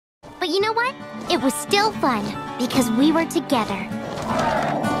But you know what? It was still fun, because we were together.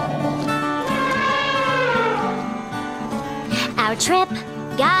 Our trip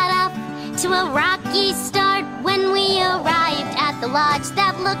got off to a rocky start when we arrived at the lodge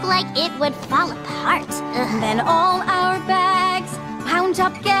that looked like it would fall apart. Then all our bags wound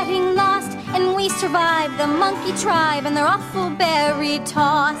up getting lost, and we survived the monkey tribe and their awful berry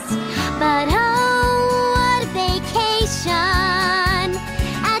toss. But oh, what a vacation!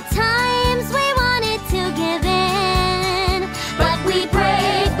 At times we wanted to give in, but we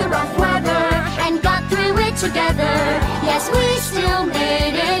braved the rough weather and got through it together. Yes, we still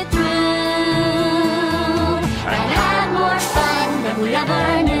made it through and had more fun than we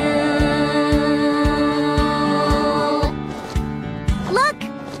ever knew. Look,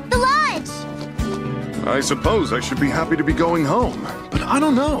 the lodge! I suppose I should be happy to be going home, but I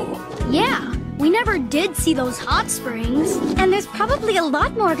don't know. Yeah, we never did see those hot springs. And there's probably a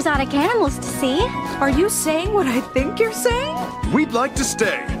lot more exotic animals to see. Are you saying what I think you're saying? We'd like to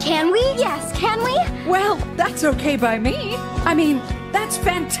stay. Can we? Yes, can we? Well, that's okay by me. I mean, that's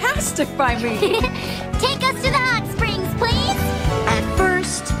fantastic by me. Take us to the hot springs, please! At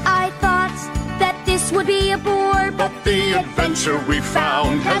first, I thought that this would be a bore, But the adventure we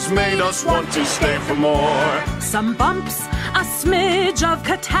found has made us want to stay for more. Some bumps, a smidge of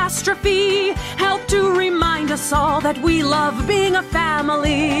catastrophe, help to remind us all that we love being a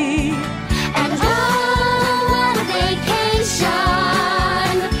family. And oh, what a vacation!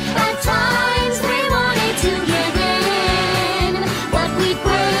 At times we wanted to give in, but we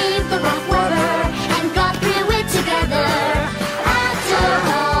braved the rough weather and got through it together. After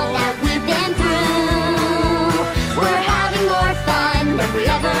all that we've been through, we're having more fun than we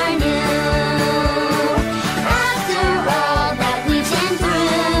ever knew. After all that we've been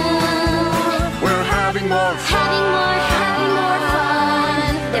through, We're having more fun. having more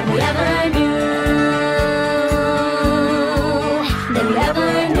fun than we ever knew.